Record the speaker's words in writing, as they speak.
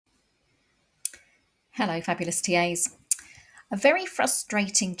Hello, fabulous TAs. A very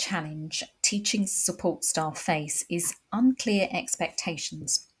frustrating challenge teaching support staff face is unclear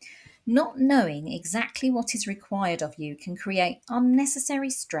expectations. Not knowing exactly what is required of you can create unnecessary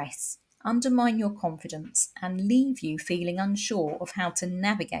stress, undermine your confidence, and leave you feeling unsure of how to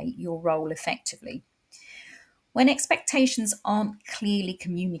navigate your role effectively. When expectations aren't clearly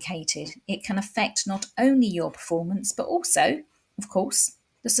communicated, it can affect not only your performance but also, of course,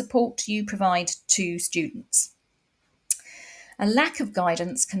 the support you provide to students. A lack of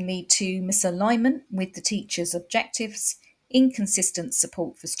guidance can lead to misalignment with the teacher's objectives, inconsistent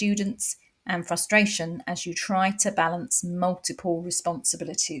support for students, and frustration as you try to balance multiple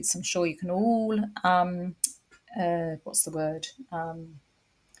responsibilities. I'm sure you can all, what's the word?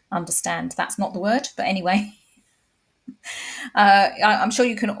 Understand. That's not the word, but anyway, I'm sure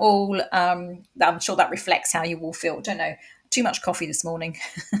you can all, I'm sure that reflects how you all feel. Don't know. Too much coffee this morning.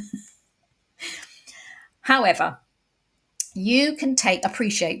 However, you can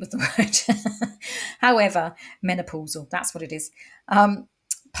appreciate with the word. However, menopausal, that's what it is.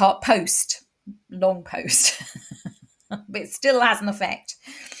 Post, long post, but it still has an effect.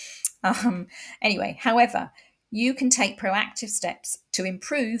 Anyway, however, you can take proactive steps to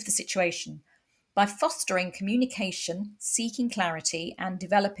improve the situation by fostering communication, seeking clarity, and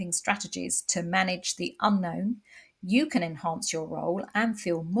developing strategies to manage the unknown. You can enhance your role and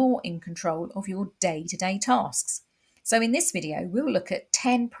feel more in control of your day to day tasks. So, in this video, we'll look at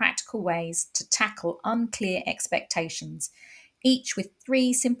 10 practical ways to tackle unclear expectations, each with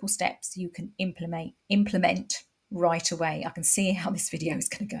 3 simple steps you can implement right away. I can see how this video is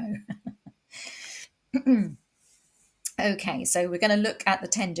going to go. Okay, so we're going to look at the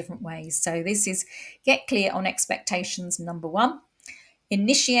 10 different ways. So this is get clear on expectations, number 1.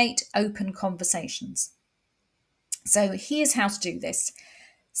 Initiate open conversations. So here's how to do this.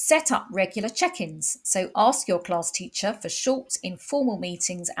 Set up regular check-ins. So ask your class teacher for short, informal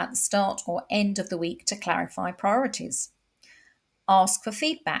meetings at the start or end of the week to clarify priorities. Ask for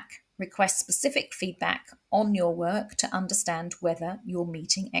feedback. Request specific feedback on your work to understand whether you're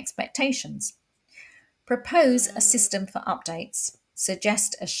meeting expectations. Propose a system for updates.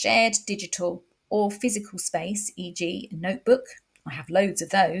 Suggest a shared digital or physical space, e.g., a notebook. I have loads of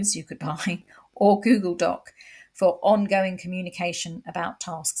those you could buy, or Google Doc for ongoing communication about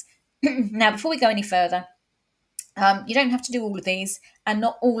tasks. Now, before we go any further, you don't have to do all of these, and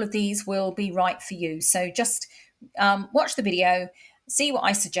not all of these will be right for you. So just watch the video, see what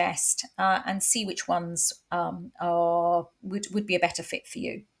I suggest, and see which ones would be a better fit for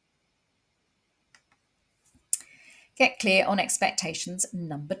you. Get clear on expectations.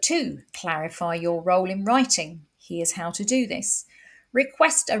 Number 2, clarify your role in writing. Here's how to do this.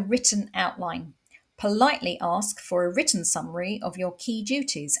 Request a written outline. Politely ask for a written summary of your key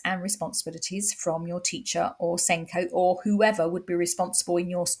duties and responsibilities from your teacher or SENCO or whoever would be responsible in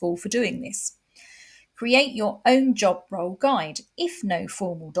your school for doing this. Create your own job role guide if no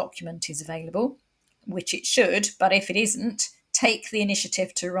formal document is available, which it should, but if it isn't, take the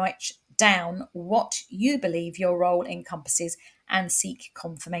initiative to write down what you believe your role encompasses and seek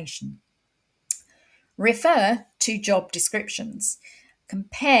confirmation. Refer to job descriptions.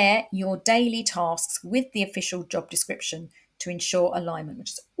 Compare your daily tasks with the official job description to ensure alignment,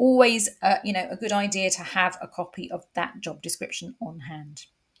 which is always a good idea to have a copy of that job description on hand,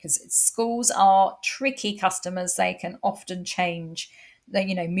 because schools are tricky customers. They can often change,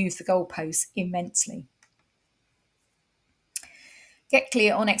 move the goalposts immensely. Get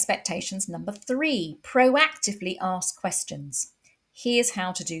clear on expectations. Number 3, proactively ask questions. Here's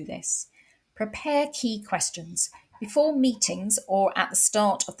how to do this. Prepare key questions. Before meetings or at the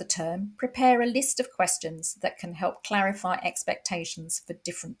start of the term, prepare a list of questions that can help clarify expectations for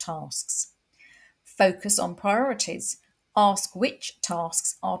different tasks. Focus on priorities. Ask which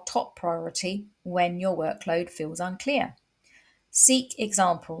tasks are top priority when your workload feels unclear. Seek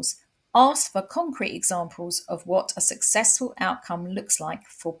examples. Ask for concrete examples of what a successful outcome looks like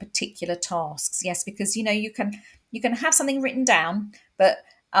for particular tasks. Yes, because you can have something written down, but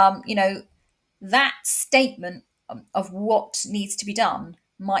that statement of what needs to be done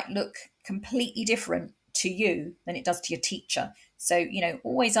might look completely different to you than it does to your teacher. So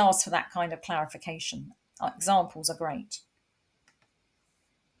always ask for that kind of clarification. Examples are great.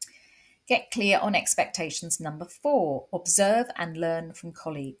 Get clear on expectations. Number 4, observe and learn from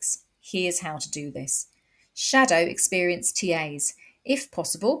colleagues. Here's how to do this. Shadow experienced TAs. If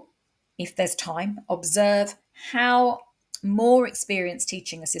possible, if there's time, observe how more experienced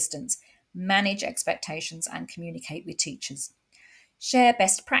teaching assistants manage expectations and communicate with teachers. Share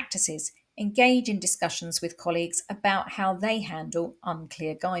best practices. Engage in discussions with colleagues about how they handle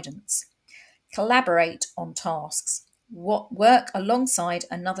unclear guidance. Collaborate on tasks. Work alongside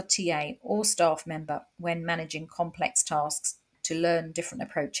another TA or staff member when managing complex tasks to learn different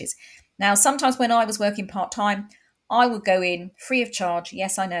approaches. Now, sometimes when I was working part-time, I would go in free of charge.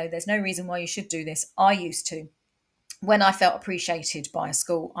 Yes, I know there's no reason why you should do this. I used to. When I felt appreciated by a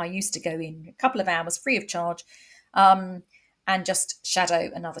school, I used to go in a couple of hours free of charge and just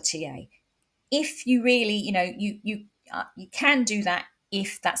shadow another TA. If you really, you can do that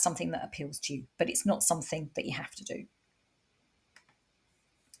if that's something that appeals to you, but it's not something that you have to do.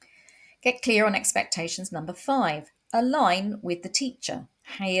 Get clear on expectations. Number 5, align with the teacher.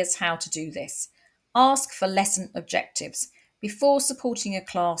 Here's how to do this. Ask for lesson objectives. Before supporting a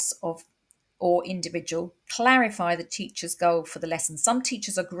class or individual, clarify the teacher's goal for the lesson. Some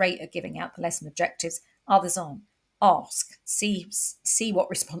teachers are great at giving out the lesson objectives, others aren't. Ask, see what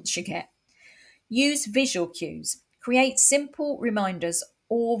response you get. Use visual cues. Create simple reminders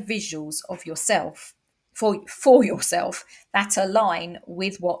or visuals of yourself for yourself that align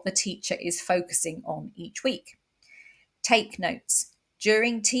with what the teacher is focusing on each week. Take notes.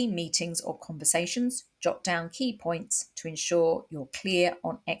 During team meetings or conversations, jot down key points to ensure you're clear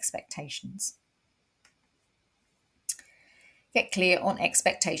on expectations. Get clear on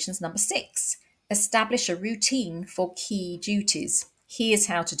expectations. Number 6, establish a routine for key duties. Here's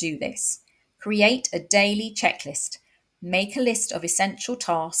how to do this. Create a daily checklist. Make a list of essential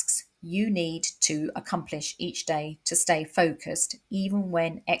tasks you need to accomplish each day to stay focused, even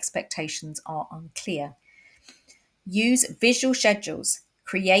when expectations are unclear. Use visual schedules.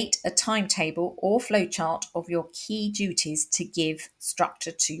 Create a timetable or flowchart of your key duties to give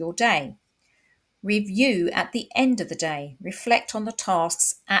structure to your day. Review at the end of the day. Reflect on the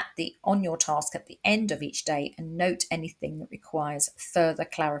tasks on your task at the end of each day and note anything that requires further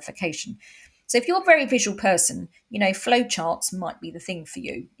clarification. So if you're a very visual person, flowcharts might be the thing for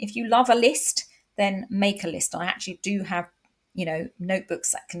you. If you love a list, then make a list. I actually do have,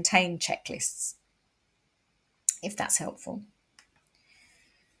 notebooks that contain checklists, if that's helpful.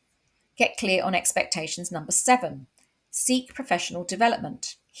 Get clear on expectations. Number 7, seek professional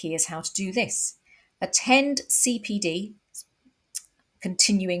development. Here's how to do this. Attend CPD,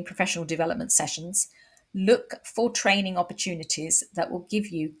 continuing professional development sessions. Look for training opportunities that will give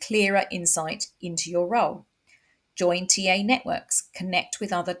you clearer insight into your role. Join TA networks. Connect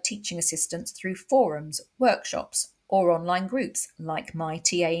with other teaching assistants through forums, workshops, or online groups like my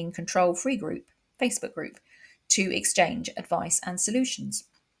TA in Control free group, Facebook group, to exchange advice and solutions.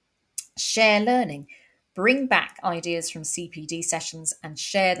 Share learning. Bring back ideas from CPD sessions and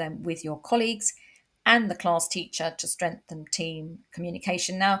share them with your colleagues and the class teacher to strengthen team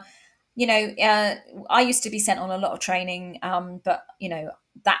communication. Now, I used to be sent on a lot of training, but,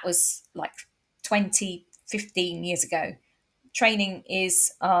 that was like 20, 15 years ago. Training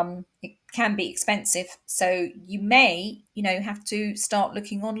is, it can be expensive. So you may, have to start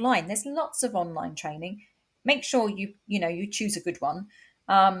looking online. There's lots of online training. Make sure you choose a good one.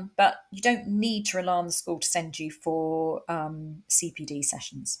 But you don't need to rely on the school to send you for CPD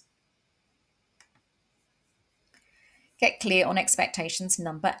sessions. Get clear on expectations.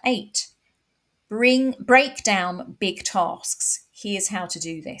 Number 8, break down big tasks. Here's how to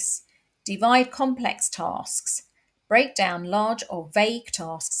do this. Divide complex tasks. Break down large or vague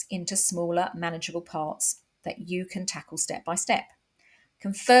tasks into smaller, manageable parts that you can tackle step by step.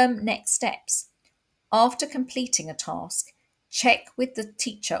 Confirm next steps. After completing a task, check with the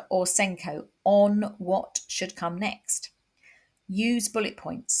teacher or SENCO on what should come next. Use bullet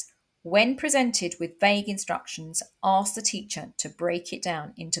points. When presented with vague instructions, ask the teacher to break it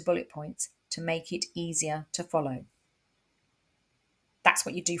down into bullet points to make it easier to follow. That's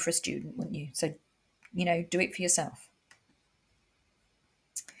what you do for a student, wouldn't you? So, do it for yourself.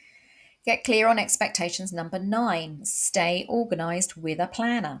 Get clear on expectations. Number 9, stay organised with a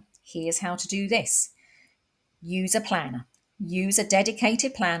planner. Here's how to do this. Use a planner. Use a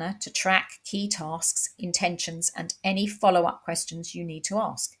dedicated planner to track key tasks, intentions, and any follow-up questions you need to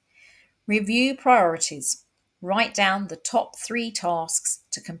ask. Review priorities. Write down the top 3 tasks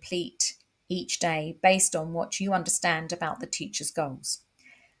to complete each day based on what you understand about the teacher's goals.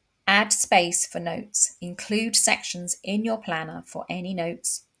 Add space for notes. Include sections in your planner for any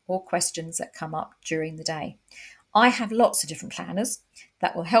notes or questions that come up during the day. I have lots of different planners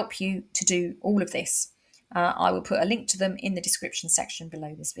that will help you to do all of this. I will put a link to them in the description section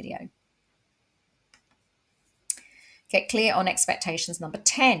below this video. Get clear on expectations. Number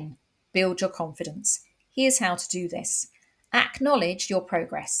 10, build your confidence. Here's how to do this. Acknowledge your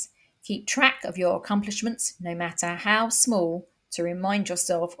progress. Keep track of your accomplishments, no matter how small, to remind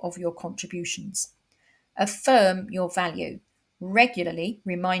yourself of your contributions. Affirm your value. Regularly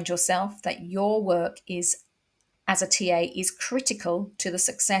remind yourself that your work as a TA is critical to the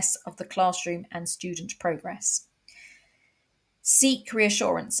success of the classroom and student progress. Seek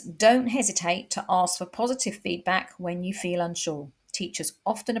reassurance. Don't hesitate to ask for positive feedback when you feel unsure. Teachers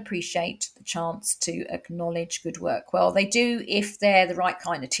often appreciate the chance to acknowledge good work. Well, they do if they're the right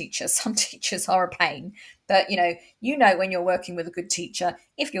kind of teacher. Some teachers are a pain, but you know when you're working with a good teacher,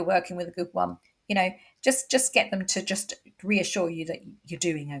 if you're working with a good one, just get them to just reassure you that you're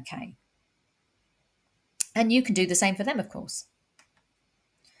doing okay. And you can do the same for them, of course.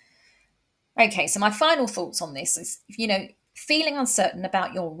 Okay, so my final thoughts on this is, feeling uncertain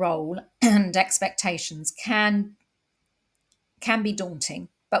about your role and expectations can be daunting,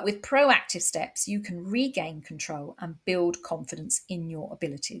 but with proactive steps, you can regain control and build confidence in your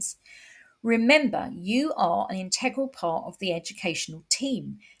abilities. Remember, you are an integral part of the educational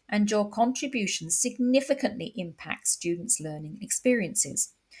team, and your contribution significantly impacts students' learning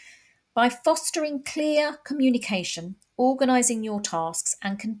experiences. By fostering clear communication, organising your tasks,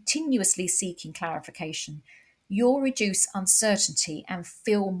 and continuously seeking clarification, you'll reduce uncertainty and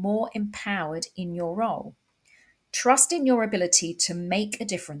feel more empowered in your role. Trust in your ability to make a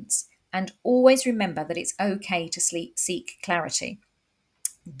difference, and always remember that it's okay to seek clarity.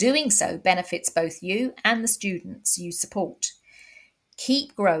 Doing so benefits both you and the students you support.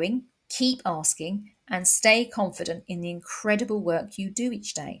 Keep growing, keep asking, and stay confident in the incredible work you do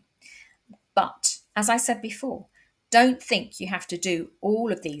each day. But, as I said before, don't think you have to do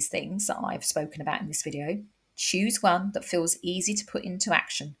all of these things that I've spoken about in this video. Choose one that feels easy to put into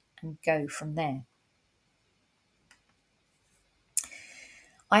action and go from there.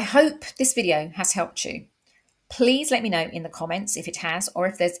 I hope this video has helped you. Please let me know in the comments if it has, or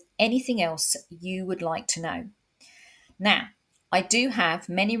if there's anything else you would like to know. Now, I do have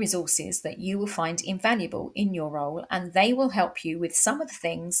many resources that you will find invaluable in your role, and they will help you with some of the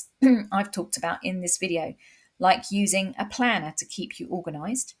things I've talked about in this video, like using a planner to keep you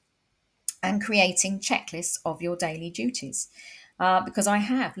organised and creating checklists of your daily duties. Because I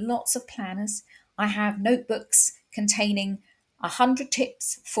have lots of planners. I have notebooks containing 100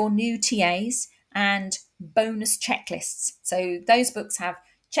 tips for new TAs and bonus checklists. So those books have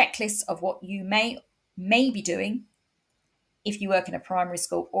checklists of what you may be doing if you work in a primary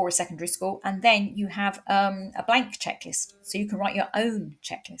school or a secondary school, and then you have a blank checklist, so you can write your own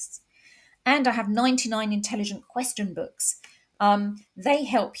checklists. And I have 99 intelligent question books. They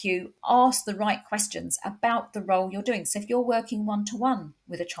help you ask the right questions about the role you're doing. So if you're working one-to-one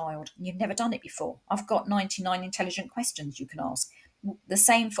with a child and you've never done it before, I've got 99 intelligent questions you can ask. The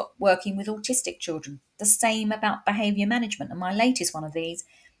same for working with autistic children. The same about behaviour management. And my latest one of these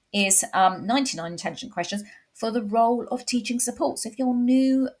is 99 intelligent questions for the role of teaching support. So if you're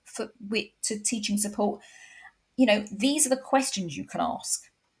new to teaching support, these are the questions you can ask,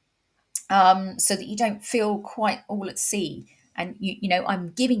 so that you don't feel quite all at sea. And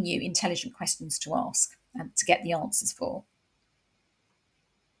I'm giving you intelligent questions to ask and to get the answers for.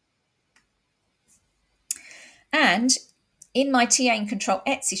 And in my TA in Control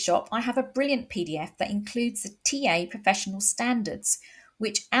Etsy shop, I have a brilliant PDF that includes the TA professional standards,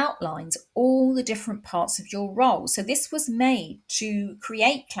 which outlines all the different parts of your role. So this was made to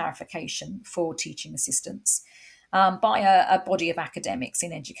create clarification for teaching assistants by a body of academics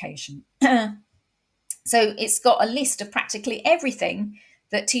in education. So it's got a list of practically everything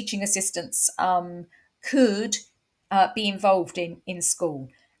that teaching assistants could be involved in school.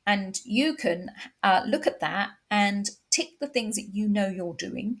 And you can look at that and tick the things that you're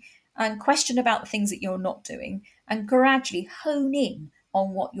doing and question about the things that you're not doing, and gradually hone in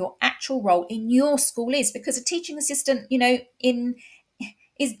on what your actual role in your school is. Because a teaching assistant,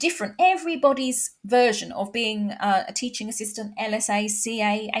 is different. Everybody's version of being a teaching assistant, LSA,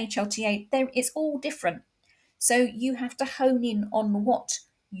 CA, HLTA, it's all different. So you have to hone in on what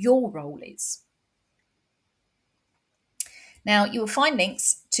your role is. Now, you will find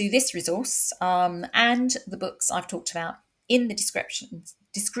links to this resource and the books I've talked about in the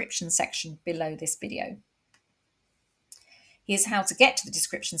description section below this video. Here's how to get to the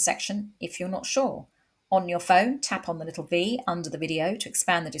description section if you're not sure. On your phone, tap on the little V under the video to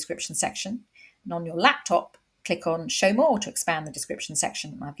expand the description section. And on your laptop, click on Show More to expand the description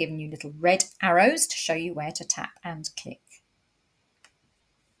section. I've given you little red arrows to show you where to tap and click.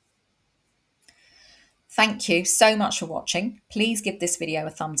 Thank you so much for watching. Please give this video a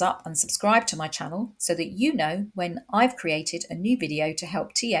thumbs up and subscribe to my channel so that you know when I've created a new video to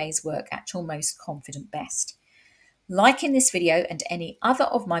help TAs work at your most confident best. Liking this video and any other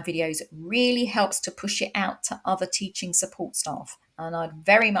of my videos really helps to push it out to other teaching support staff, and I'd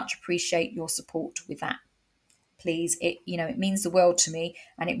very much appreciate your support with that. please. It means the world to me,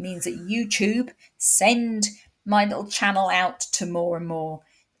 and it means that YouTube send my little channel out to more and more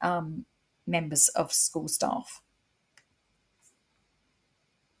members of school staff.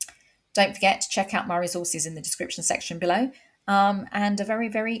 Don't forget to check out my resources in the description section below. And a very,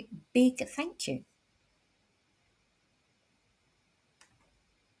 very big thank you.